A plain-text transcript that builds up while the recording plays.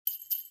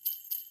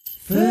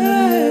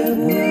Well,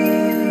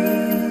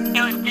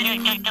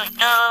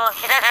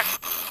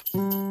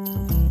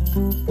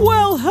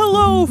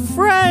 hello,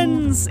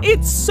 friends!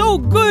 It's so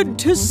good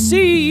to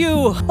see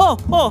you! Ho,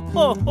 ho,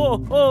 ho,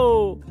 ho,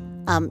 ho!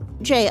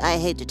 Jay, I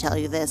hate to tell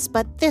you this,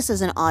 but this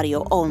is an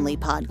audio-only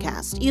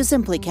podcast. You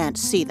simply can't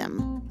see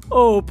them.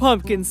 Oh,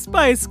 Pumpkin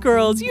Spice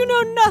Girls, you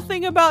know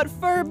nothing about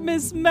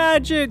Furby's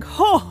magic!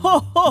 Ho, ho,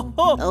 ho,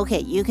 ho! Okay,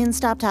 you can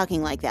stop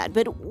talking like that,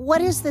 but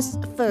what is this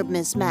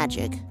Furby's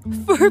magic?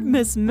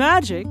 Furby's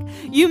magic?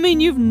 You mean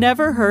you've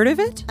never heard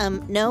of it?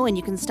 No, and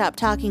you can stop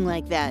talking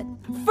like that.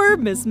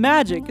 Furby's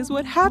magic is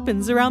what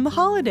happens around the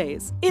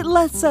holidays. It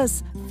lets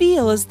us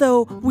feel as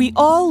though we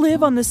all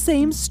live on the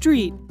same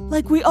street,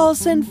 like we all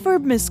send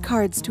Furby's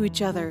cards to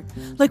each other,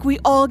 like we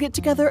all get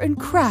together and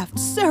craft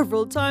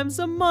several times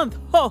a month.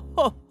 Ho,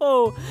 ho,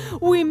 ho!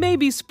 We may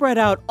be spread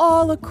out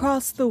all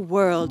across the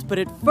world, but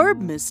at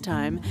Furby's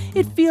time,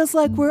 it feels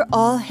like we're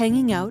all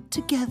hanging out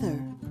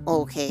together.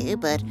 Okay,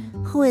 but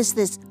who is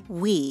this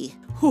we?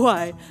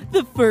 Why,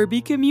 the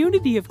Furby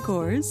community, of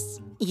course.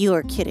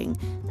 You're kidding.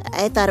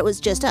 I thought it was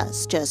just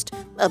us, just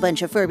a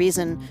bunch of Furbies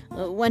and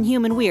one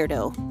human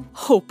weirdo.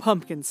 Oh,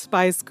 Pumpkin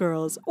Spice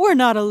Girls, we're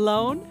not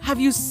alone. Have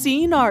you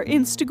seen our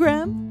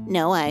Instagram?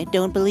 No, I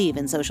don't believe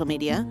in social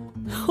media.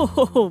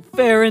 Oh,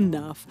 fair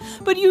enough.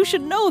 But you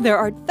should know there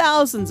are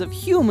thousands of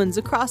humans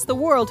across the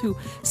world who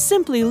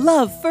simply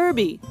love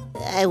Furby.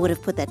 I would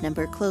have put that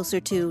number closer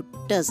to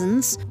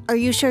dozens. Are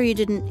you sure you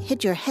didn't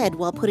hit your head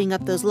while putting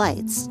up those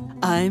lights?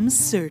 I'm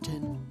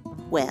certain.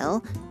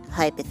 Well,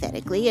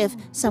 hypothetically, if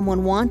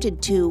someone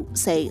wanted to,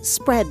 say,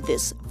 spread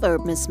this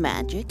Furby's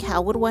magic,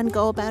 how would one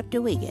go about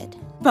doing it?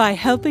 By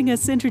helping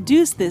us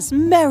introduce this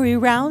merry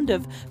round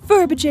of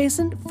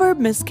Furb-adjacent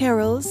Furby's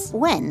carols.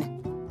 When?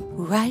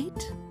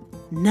 Right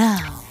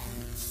now.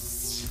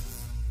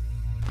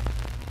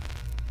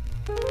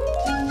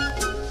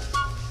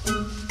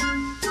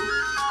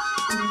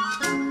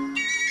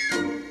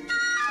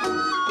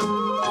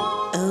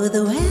 Oh,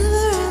 the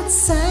weather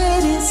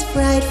outside is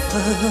frightful,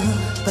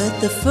 but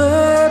the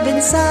Furb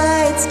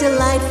inside's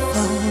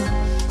delightful.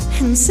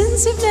 And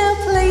since you've no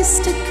place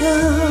to go,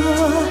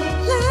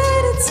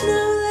 let it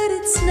snow, let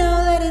it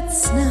snow, let it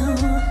snow.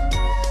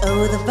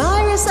 Oh, the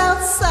virus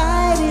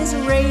outside is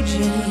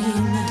raging,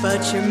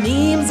 but your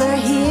memes are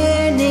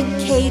here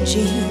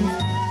Nick-caging.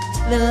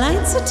 The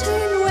lights are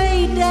turned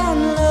way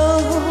down low.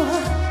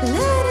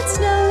 Let it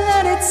snow,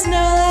 let it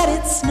snow, let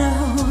it snow.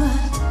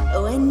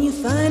 When you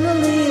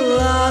finally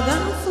log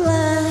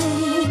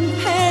offline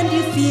and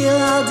you feel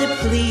all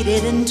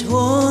depleted and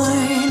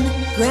torn,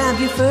 grab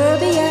your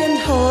Furby and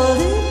hold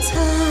it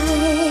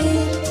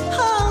tight.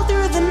 All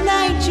through the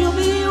night you'll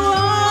be warm.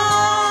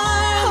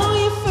 Oh,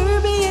 your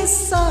Furby is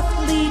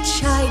softly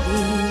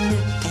chiding,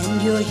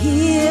 and you're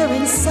here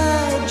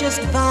inside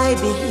just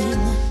vibing.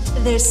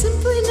 There's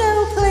simply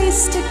no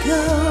place to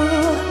go.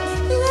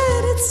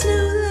 Let it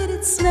snow, let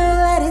it snow,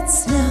 let it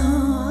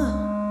snow.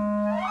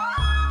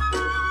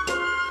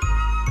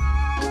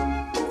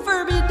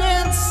 Furby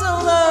dance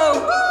solo!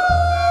 Woo!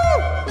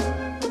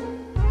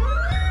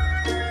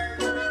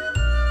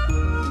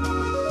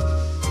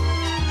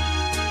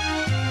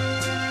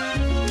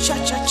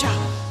 Cha-cha-cha!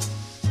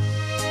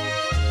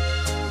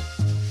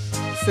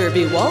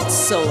 Furby waltz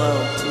solo.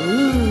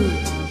 Ooh.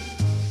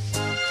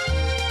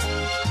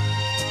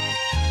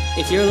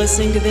 If you're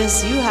listening to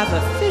this, you have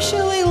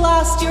officially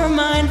lost your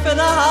mind for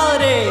the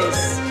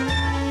holidays.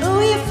 Oh,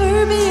 your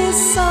Furby is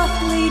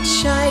softly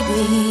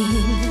chiding,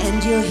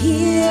 and you're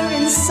here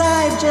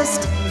inside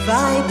just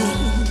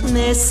vibing.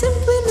 There's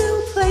simply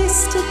no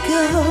place to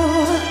go.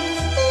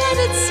 Let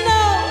it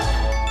snow,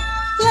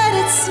 let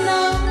it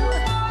snow.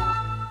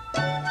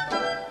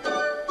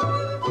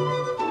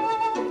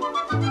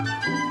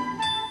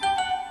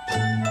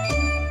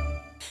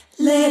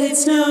 Let it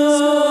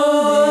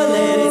snow,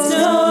 let it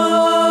snow.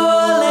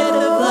 Let the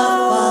fluff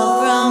fall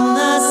from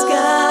the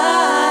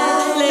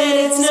sky. Let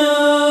it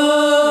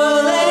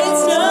snow, let it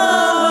snow.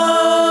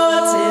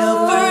 Till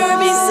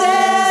Furby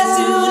says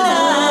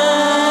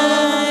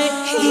tonight.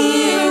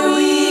 Here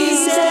we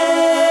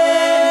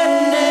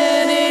stand,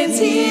 and it's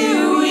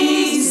here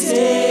we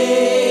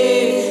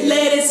stay.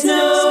 Let it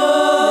snow,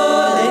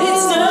 let it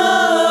snow.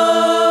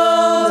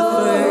 The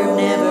Furb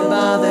never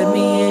bothered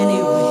me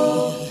anyway.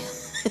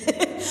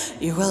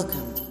 You're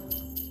welcome.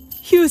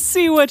 You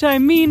see what I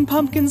mean,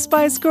 Pumpkin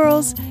Spice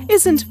Girls?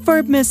 Isn't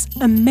Furby's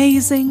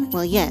amazing?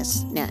 Well,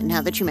 yes.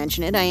 Now that you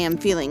mention it, I am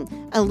feeling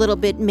a little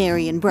bit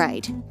merry and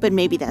bright. But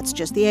maybe that's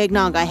just the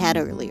eggnog I had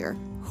earlier.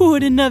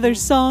 Would another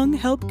song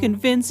help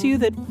convince you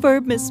that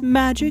Furby's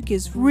magic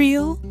is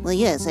real? Well,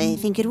 yes, I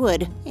think it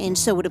would. And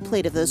so would a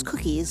plate of those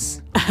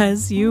cookies.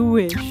 As you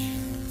wish.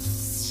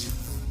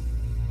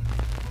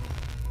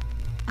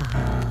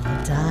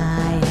 I'll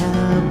dye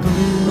a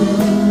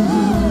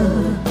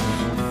blue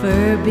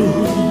Furby,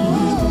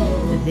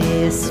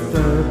 this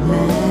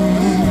Furby's.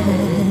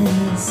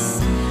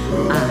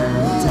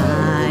 I'll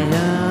dye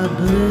a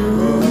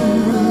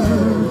blue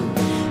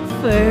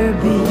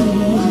Furby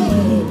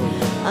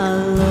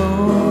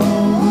alone.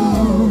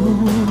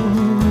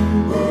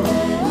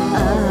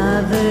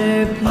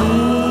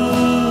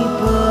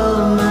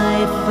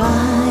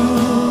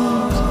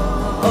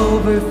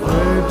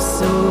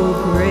 so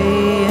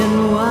gray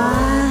and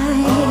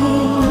white,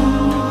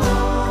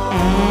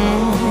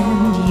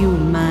 and you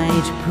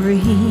might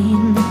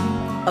preen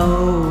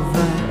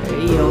over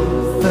your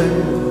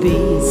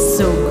Furby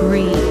so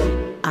green.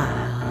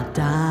 I'll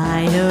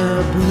dye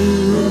a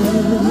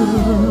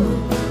blue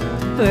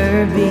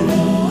Furby,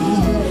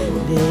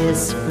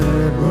 this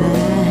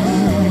Furbness.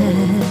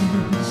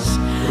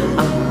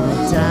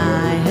 I'll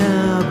dye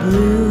a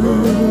blue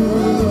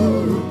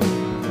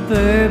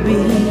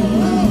Furby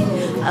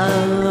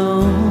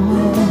alone.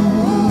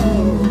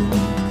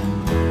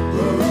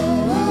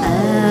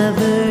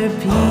 Other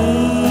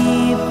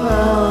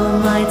people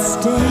might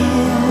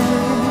stare,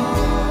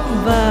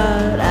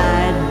 but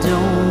I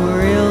don't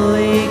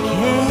really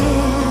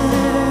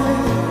care,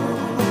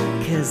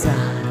 'cause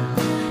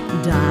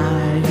I'll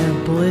dye her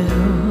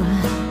blue,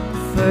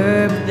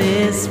 Furb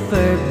this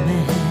Furbness.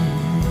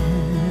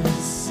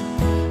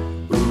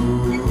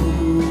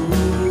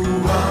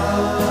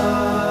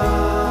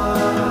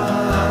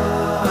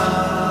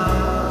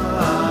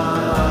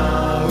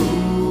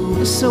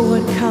 So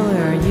what color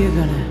are you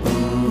gonna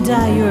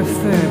dye your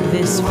Furb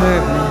this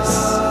Furbness?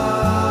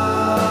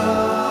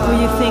 Were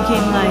you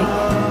thinking like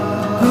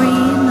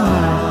green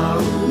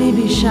or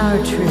maybe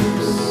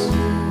chartreuse?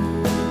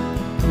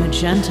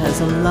 Magenta is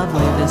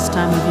lovely this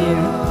time of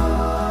year.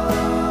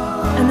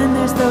 And then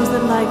there's those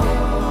that like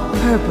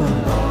purple.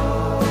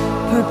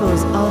 Purple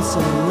is also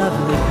a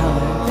lovely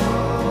color.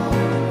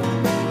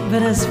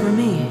 But as for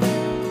me,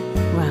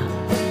 well,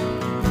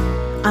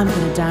 I'm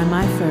gonna dye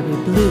my Furby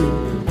blue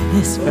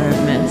this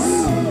Furbness.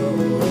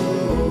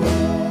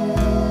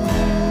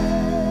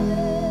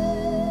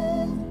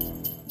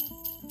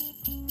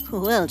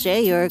 Well,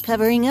 Jay, you're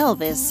covering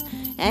Elvis.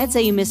 I'd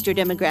say you missed your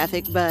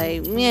demographic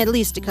by at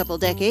least a couple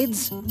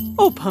decades.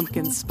 Oh,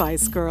 Pumpkin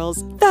Spice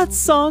Girls, that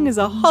song is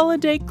a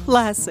holiday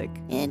classic.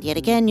 And yet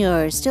again,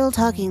 you're still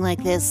talking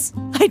like this.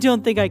 I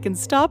don't think I can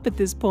stop at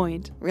this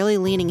point. Really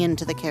leaning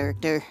into the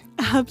character.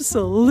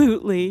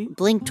 Absolutely.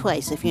 Blink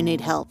twice if you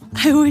need help.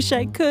 I wish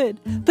I could,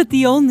 but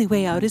the only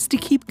way out is to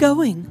keep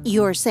going.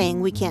 You're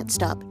saying we can't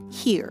stop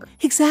here.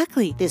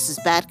 Exactly. This is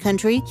bad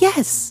country?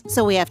 Yes,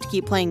 So we have to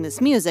keep playing this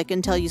music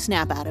until you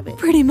snap out of it.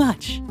 pretty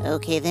much.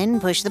 Okay then,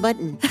 push the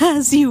button.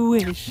 As you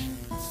wish.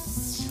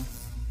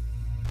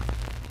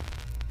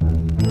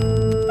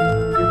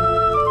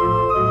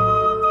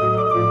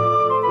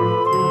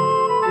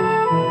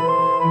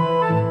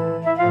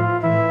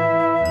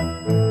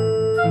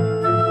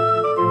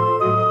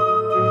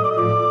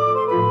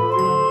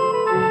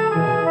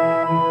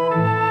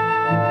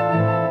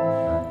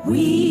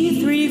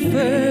 We three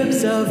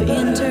Furbs of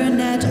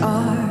internet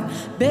are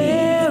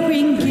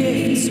bearing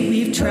gifts.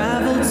 We've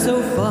traveled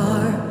so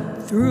far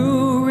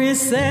through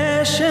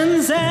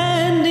recessions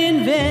and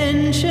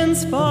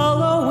inventions,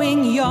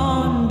 following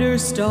yonder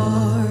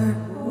star.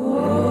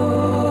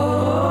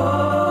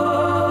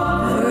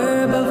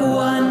 Furb of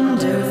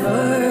wonder,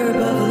 Furb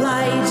of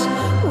light,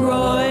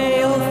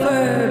 royal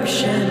Furb,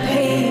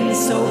 champagne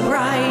so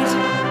bright.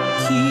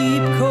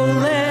 Keep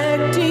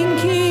collecting,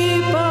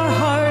 keep our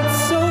hearts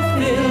so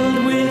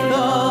filled with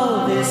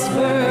all this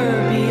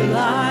Furby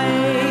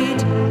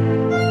light.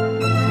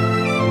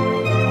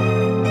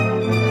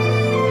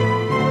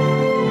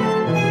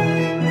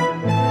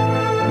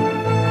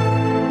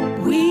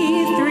 We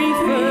three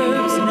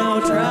Furbs now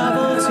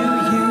travel to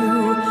you,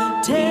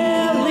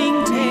 telling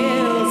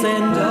tales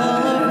and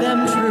all of them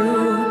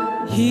true.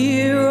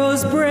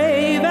 Heroes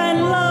brave and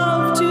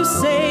love to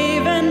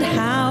save, and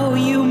how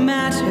you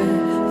matter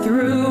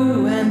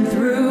through and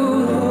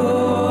through.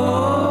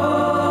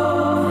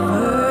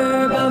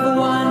 Furb of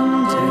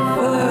wonder,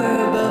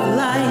 Furb of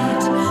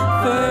light,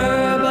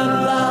 Furb of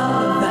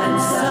love and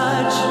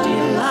such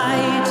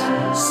delight.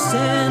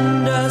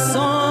 Send us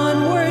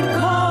onward,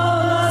 call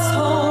us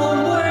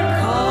homeward,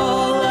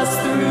 call us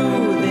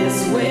through this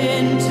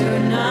winter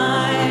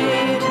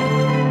night.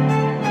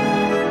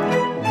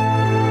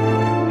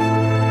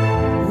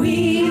 We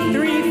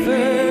three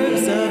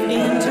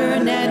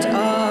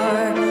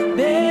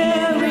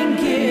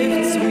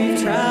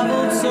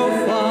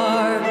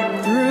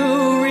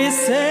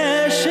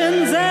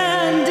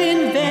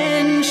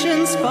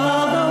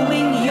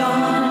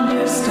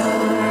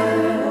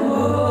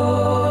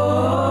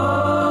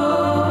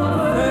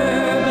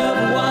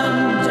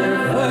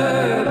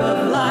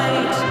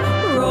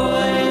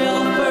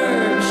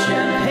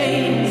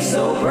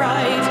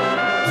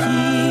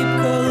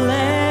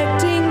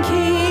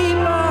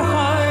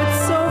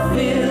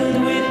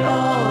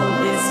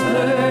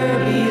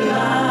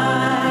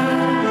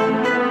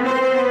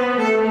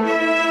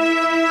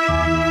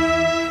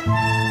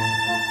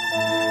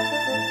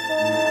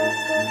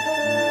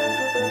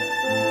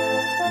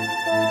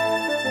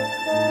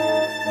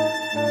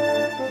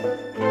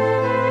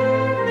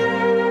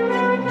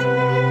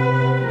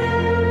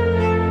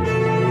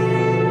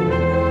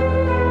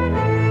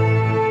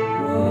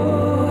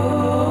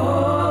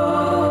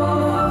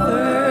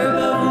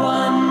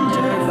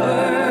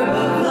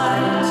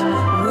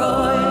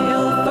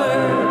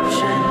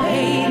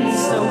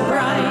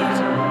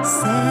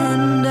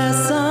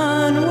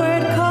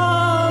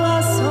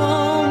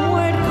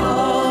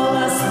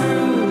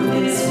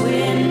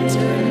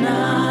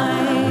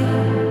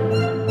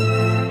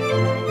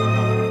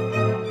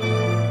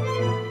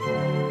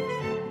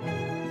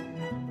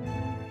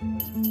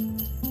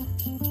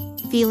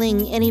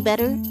feeling any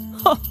better?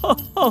 Ho, ho,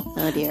 ho.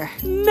 Oh dear.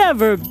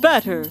 Never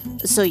better.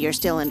 So you're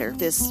still under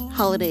this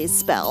holiday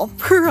spell,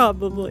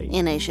 Probably.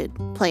 and I should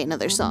play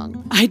another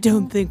song. I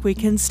don't think we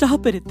can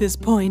stop it at this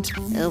point.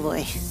 Oh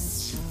boy.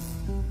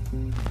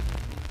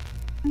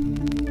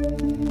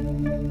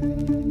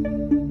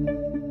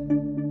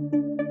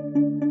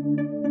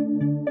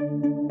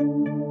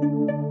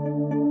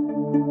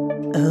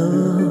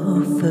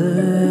 Oh,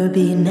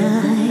 Furby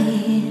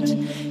night,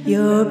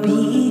 your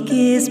beak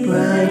is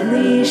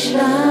brightly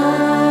shining.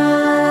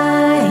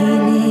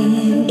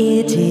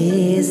 It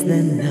is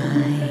the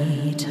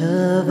night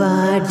of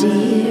our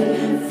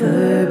dear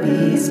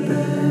Furby's birth.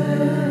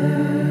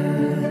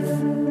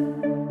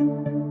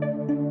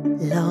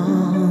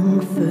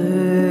 Long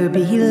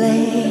Furby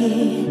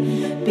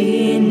lay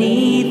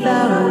beneath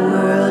our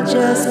world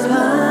just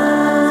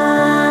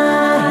pining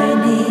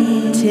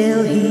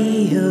till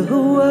he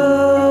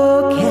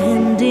awoke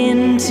and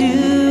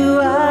into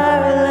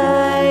our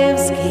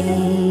lives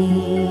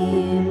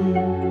came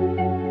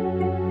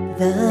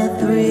the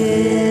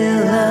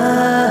thrill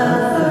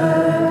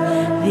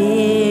of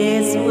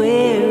this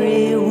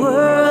weary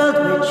world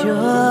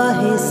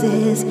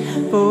rejoices,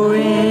 for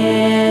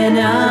in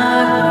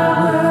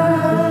our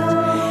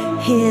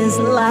world his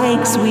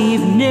likes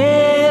we've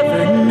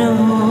never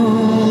known.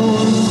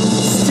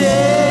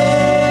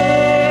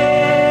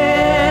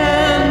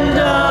 Stand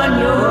on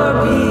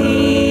your feet.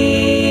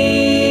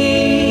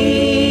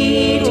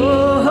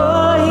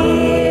 Oh,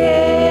 hear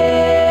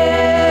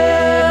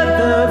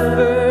the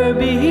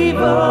Furby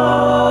voices.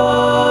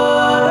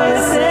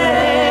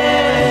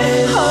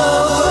 Oh,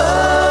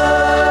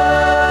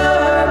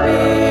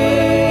 Furby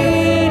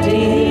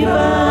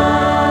divine.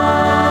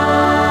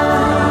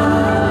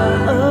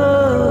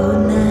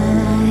 Oh,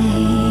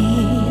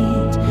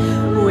 night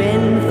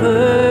when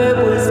Furb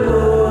was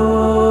born.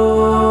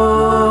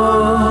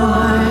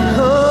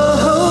 Oh,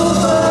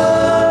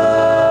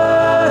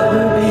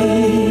 Furby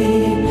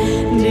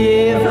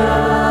divine.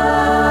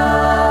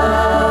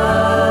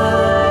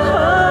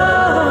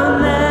 Oh,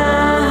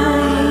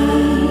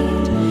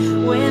 night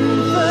when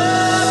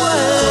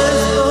Furb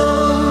was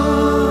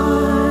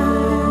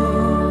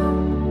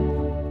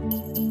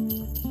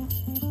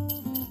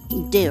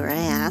born. Dare I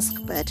ask,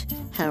 but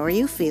how are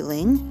you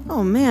feeling?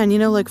 Oh man,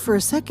 like for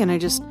a second I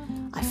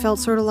felt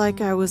sort of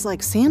like I was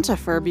like Santa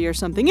Furby or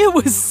something. It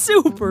was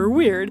super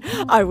weird.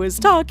 I was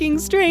talking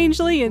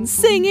strangely and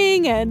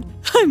singing, and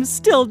I'm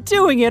still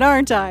doing it,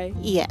 aren't I?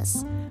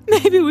 Yes,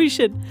 Maybe we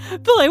should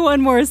play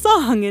one more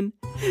song and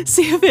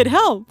see if it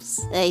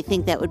helps. I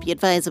think that would be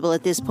advisable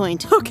at this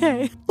point.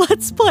 Okay,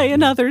 let's play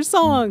another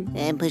song.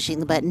 I'm pushing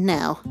the button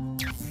now.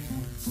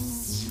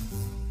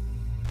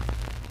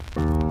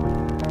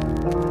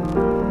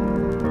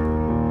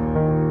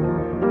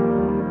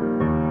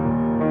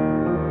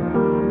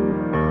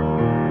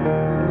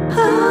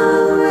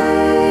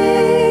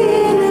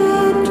 Away in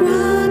a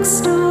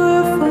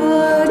drugstore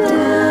far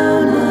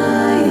down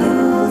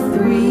aisle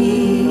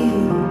 3,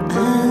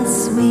 a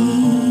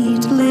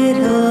sweet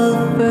little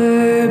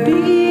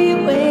Furby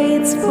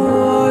waits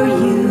for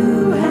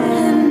you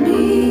and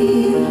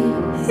me.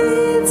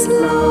 It's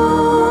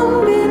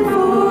long been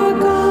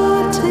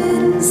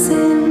forgotten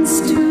since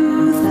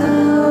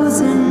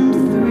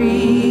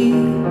 2003,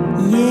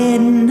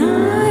 yet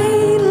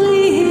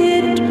nightly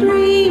it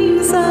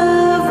dreams of a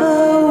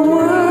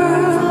world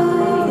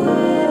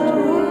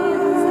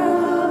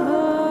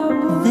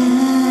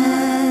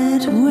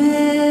that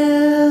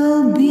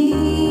will be.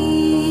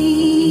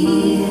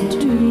 It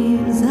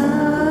dreams of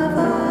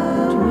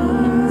a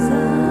world.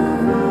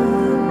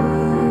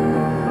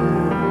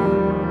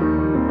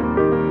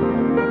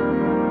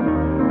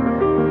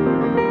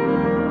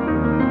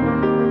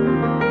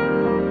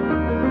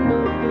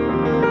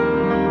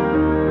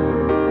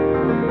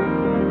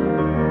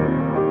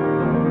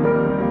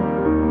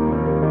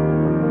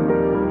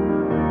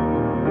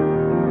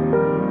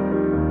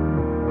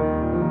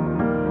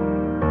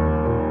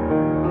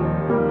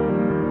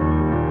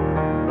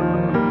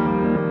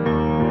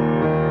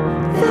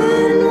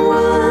 Then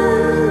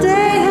one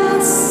day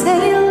a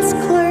sales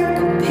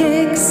clerk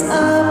picks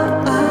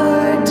up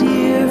our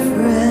dear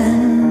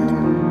friend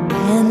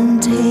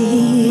and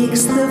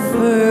takes the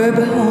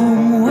Furb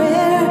home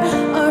where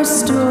our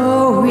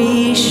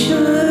story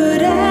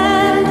should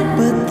end.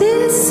 But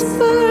this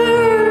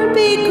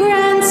Furby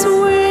grants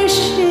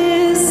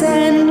wishes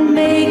and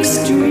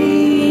makes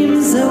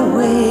dreams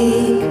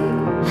awake,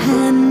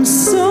 and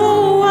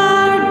so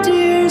our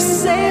dear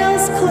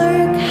sales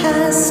clerk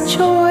has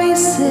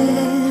choices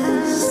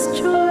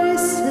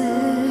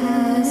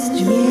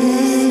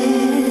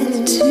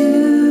yet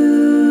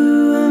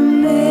to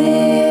make.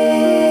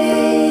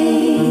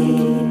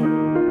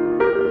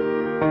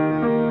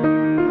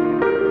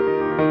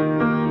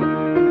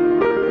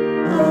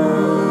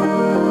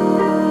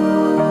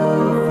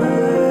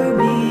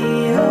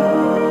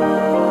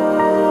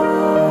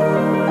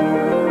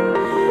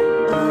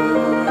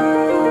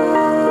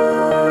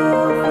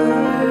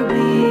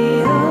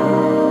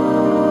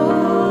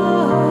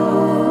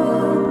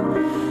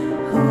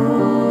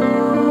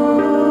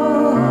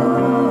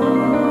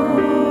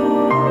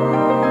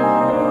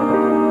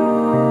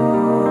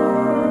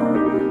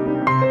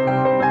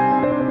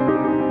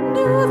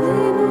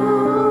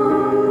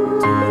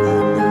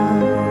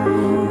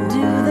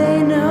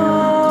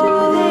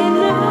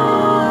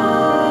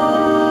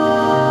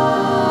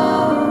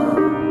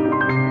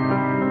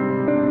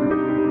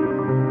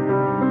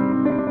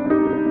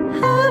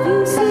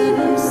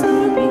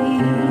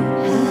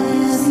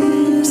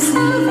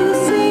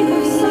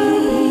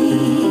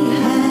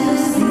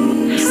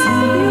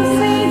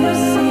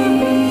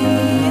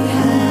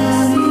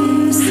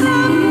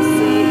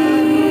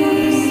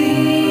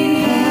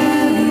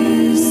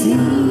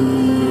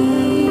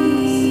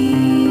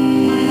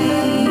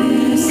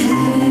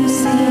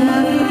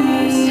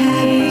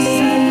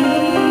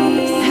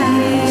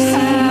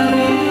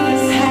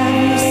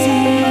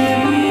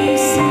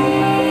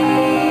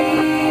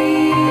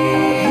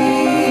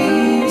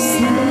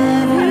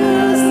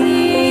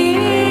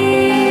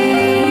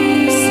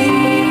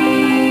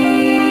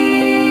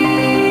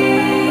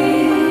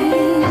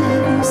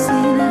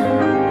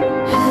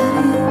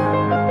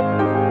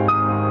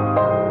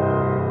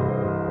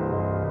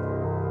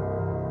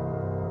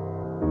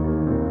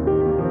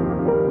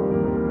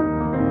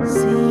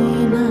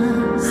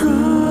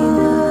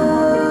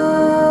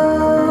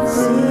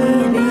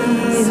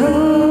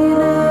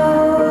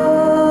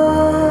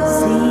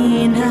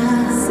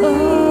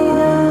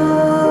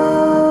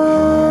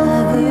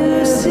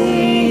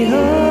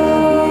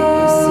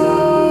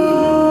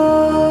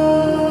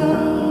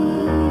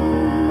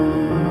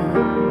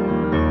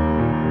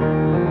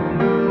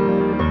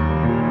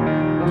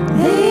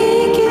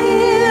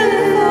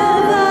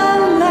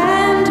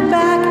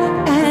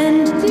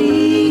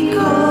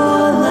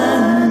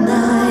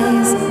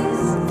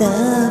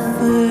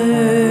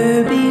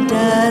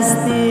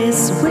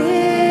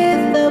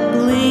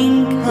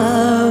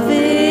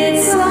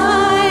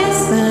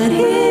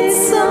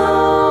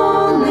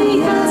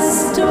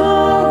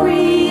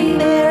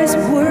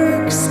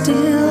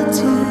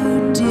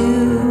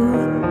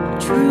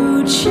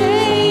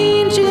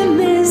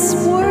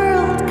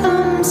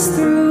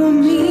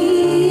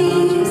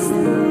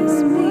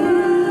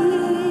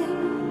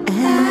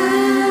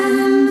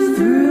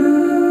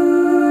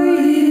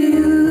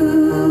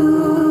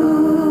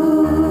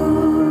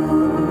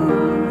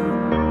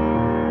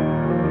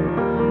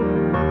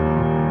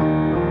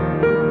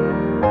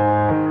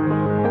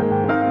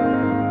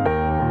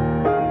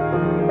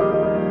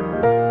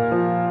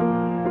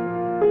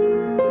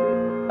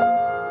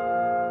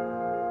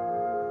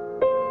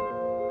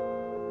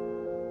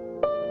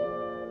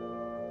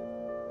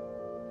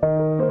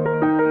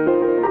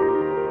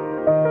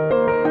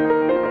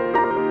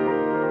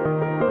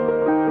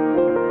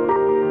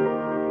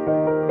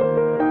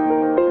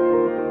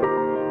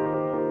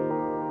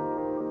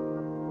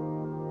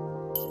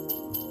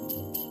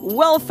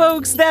 Well,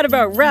 folks, that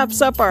about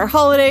wraps up our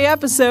holiday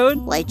episode.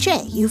 Why,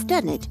 Che, you've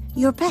done it.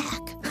 You're back.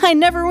 I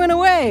never went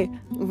away.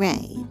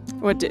 Right.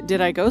 What,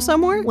 did I go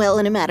somewhere? Well,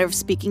 in a matter of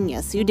speaking,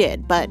 yes, you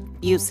did, but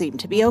you seem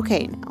to be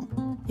okay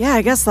now. Yeah,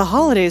 I guess the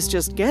holidays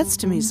just gets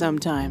to me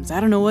sometimes. I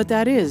don't know what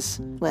that is.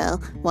 Well,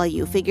 while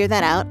you figure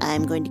that out,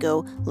 I'm going to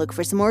go look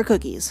for some more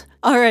cookies.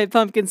 All right,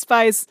 Pumpkin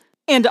Spice.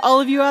 And to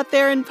all of you out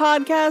there in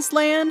podcast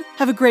land,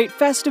 have a great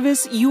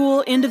Festivus,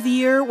 Yule, end of the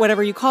year,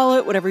 whatever you call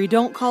it, whatever you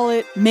don't call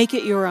it, make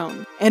it your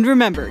own. And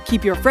remember,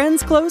 keep your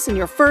friends close and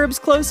your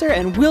Furbs closer,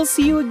 and we'll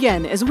see you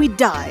again as we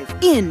dive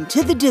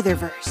into the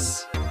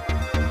Ditherverse.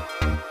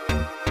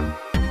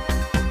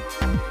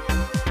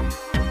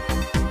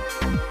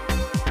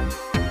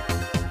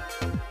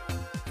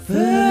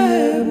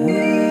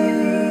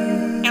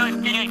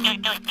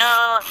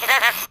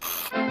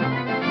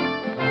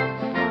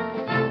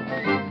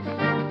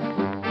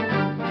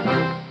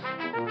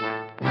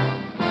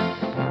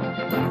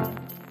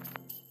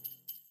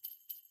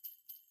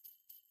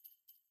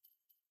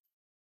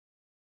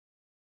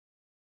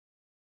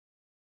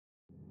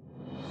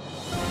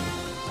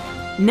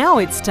 Now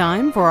it's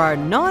time for our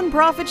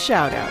nonprofit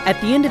shoutout.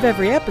 At the end of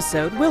every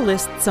episode, we'll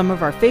list some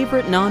of our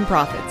favorite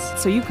nonprofits,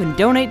 so you can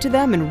donate to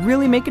them and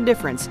really make a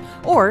difference.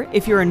 Or,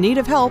 if you're in need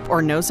of help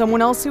or know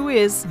someone else who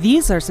is,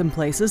 these are some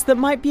places that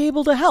might be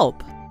able to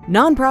help.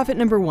 Nonprofit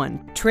number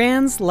 1,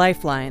 Trans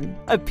Lifeline,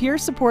 a peer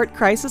support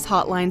crisis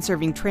hotline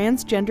serving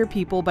transgender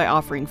people by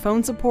offering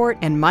phone support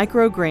and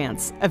micro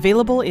grants,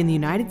 available in the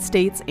United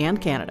States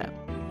and Canada.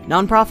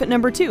 Nonprofit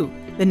number 2,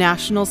 the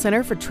National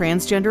Center for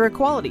Transgender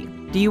Equality.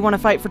 Do you want to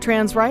fight for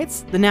trans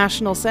rights? The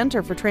National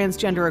Center for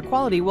Transgender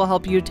Equality will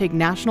help you take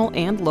national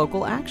and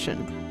local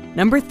action.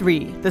 Number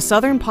 3, the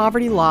Southern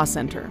Poverty Law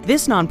Center.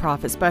 This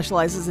nonprofit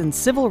specializes in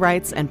civil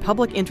rights and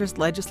public interest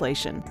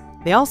legislation.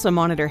 They also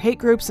monitor hate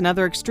groups and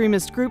other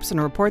extremist groups and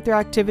report their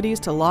activities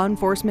to law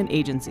enforcement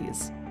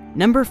agencies.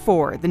 Number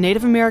 4, the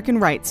Native American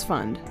Rights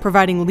Fund,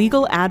 providing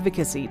legal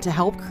advocacy to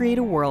help create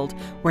a world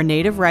where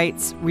Native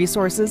rights,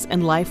 resources,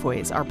 and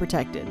lifeways are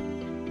protected.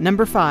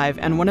 Number 5,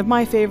 and one of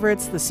my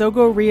favorites, the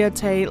Sogo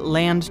Te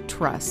Land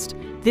Trust.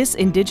 This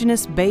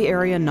indigenous Bay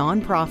Area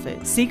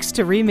nonprofit seeks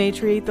to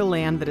rematriate the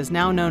land that is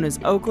now known as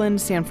Oakland,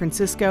 San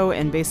Francisco,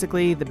 and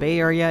basically the Bay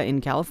Area in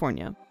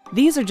California.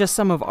 These are just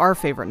some of our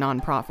favorite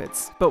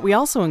nonprofits, but we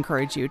also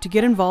encourage you to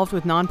get involved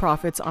with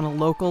nonprofits on a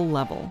local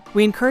level.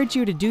 We encourage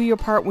you to do your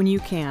part when you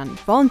can.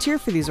 Volunteer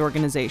for these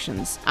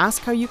organizations.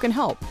 Ask how you can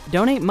help.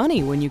 Donate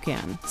money when you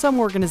can. Some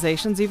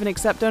organizations even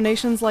accept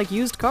donations like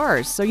used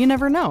cars, so you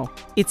never know.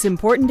 It's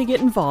important to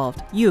get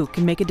involved. You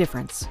can make a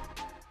difference.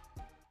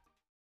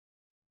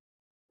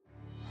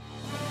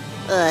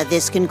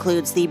 This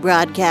concludes the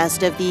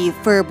broadcast of the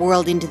Furb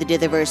World Into the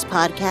Ditherverse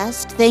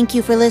podcast. Thank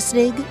you for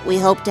listening. We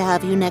hope to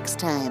have you next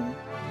time.